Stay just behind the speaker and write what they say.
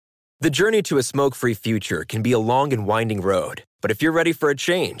The journey to a smoke-free future can be a long and winding road, but if you're ready for a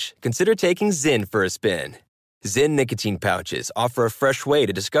change, consider taking Zyn for a spin. Zyn nicotine pouches offer a fresh way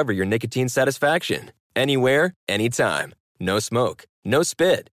to discover your nicotine satisfaction. Anywhere, anytime. No smoke, no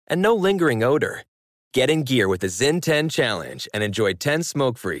spit, and no lingering odor. Get in gear with the Zyn 10 Challenge and enjoy 10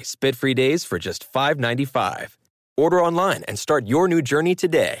 smoke-free, spit-free days for just $5.95. Order online and start your new journey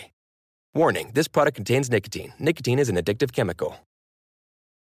today. Warning, this product contains nicotine. Nicotine is an addictive chemical.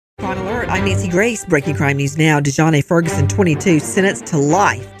 Crime Alert, I'm Nancy Grace. Breaking crime news now. DeJohn Ferguson, 22, sentenced to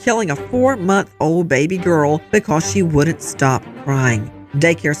life, killing a 4-month-old baby girl because she wouldn't stop crying.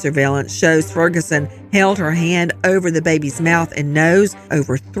 Daycare surveillance shows Ferguson held her hand over the baby's mouth and nose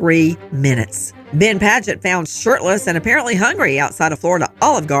over 3 minutes. Ben Padgett found shirtless and apparently hungry outside a Florida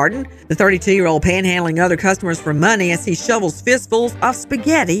Olive Garden. The 32-year-old panhandling other customers for money as he shovels fistfuls of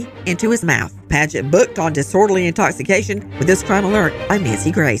spaghetti into his mouth. Padgett booked on disorderly intoxication. With this Crime Alert, I'm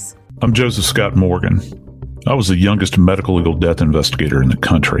Nancy Grace. I'm Joseph Scott Morgan. I was the youngest medical legal death investigator in the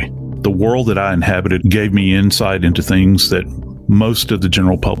country. The world that I inhabited gave me insight into things that most of the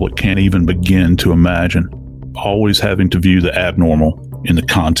general public can't even begin to imagine. Always having to view the abnormal in the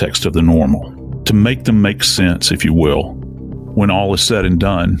context of the normal, to make them make sense, if you will. When all is said and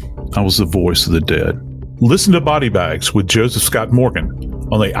done, I was the voice of the dead. Listen to Body Bags with Joseph Scott Morgan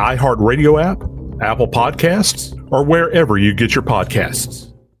on the iHeartRadio app, Apple Podcasts, or wherever you get your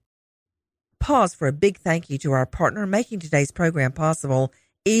podcasts. Pause for a big thank you to our partner making today's program possible,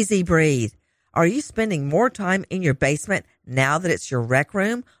 Easy Breathe. Are you spending more time in your basement now that it's your rec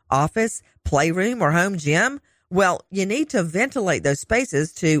room, office, playroom, or home gym? Well, you need to ventilate those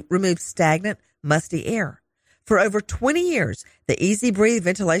spaces to remove stagnant, musty air. For over 20 years, the Easy Breathe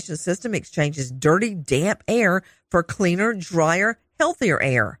ventilation system exchanges dirty, damp air for cleaner, drier, healthier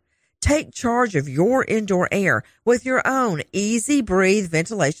air. Take charge of your indoor air with your own Easy Breathe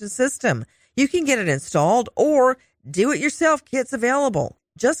ventilation system. You can get it installed or do-it-yourself kits available.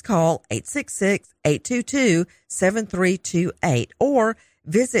 Just call 866-822-7328 or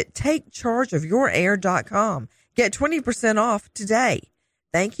visit takechargeofyourair.com. Get 20% off today.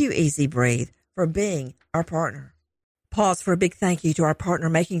 Thank you, Easy Breathe, for being our partner. Pause for a big thank you to our partner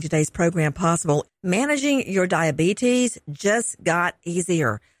making today's program possible. Managing your diabetes just got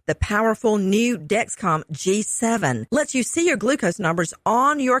easier. The powerful new Dexcom G7 lets you see your glucose numbers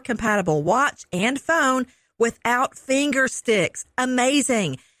on your compatible watch and phone without finger sticks.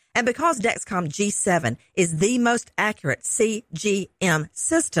 Amazing. And because Dexcom G7 is the most accurate CGM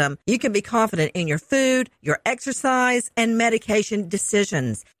system, you can be confident in your food, your exercise, and medication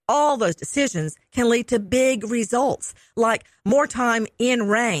decisions. All those decisions can lead to big results, like more time in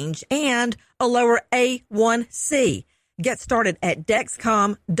range and a lower A1C. Get started at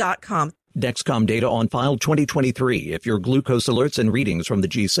Dexcom.com. Dexcom data on file 2023. If your glucose alerts and readings from the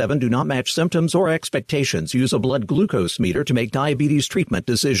G7 do not match symptoms or expectations, use a blood glucose meter to make diabetes treatment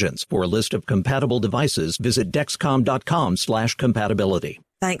decisions. For a list of compatible devices, visit Dexcom.com/compatibility.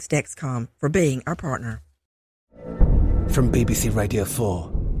 Thanks, Dexcom, for being our partner. From BBC Radio 4,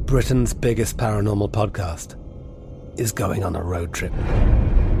 Britain's biggest paranormal podcast is going on a road trip.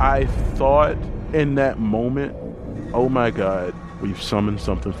 I thought in that moment, oh my God, we've summoned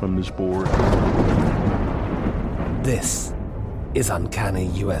something from this board. This is Uncanny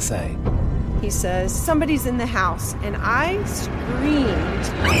USA. He says, somebody's in the house, and I screamed.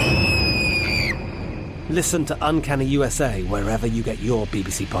 Listen to Uncanny USA wherever you get your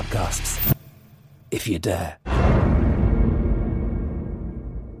BBC podcasts, if you dare.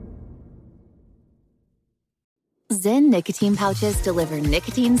 Zyn nicotine pouches deliver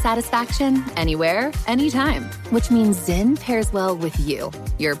nicotine satisfaction anywhere, anytime, which means Zyn pairs well with you,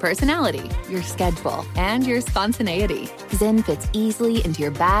 your personality, your schedule, and your spontaneity. Zyn fits easily into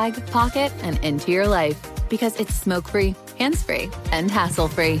your bag, pocket, and into your life because it's smoke-free, hands-free, and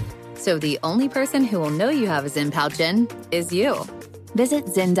hassle-free. So the only person who will know you have a Zyn pouch in is you. Visit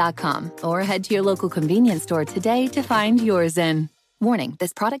Zyn.com or head to your local convenience store today to find your Zyn. Warning,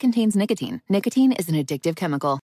 this product contains nicotine. Nicotine is an addictive chemical.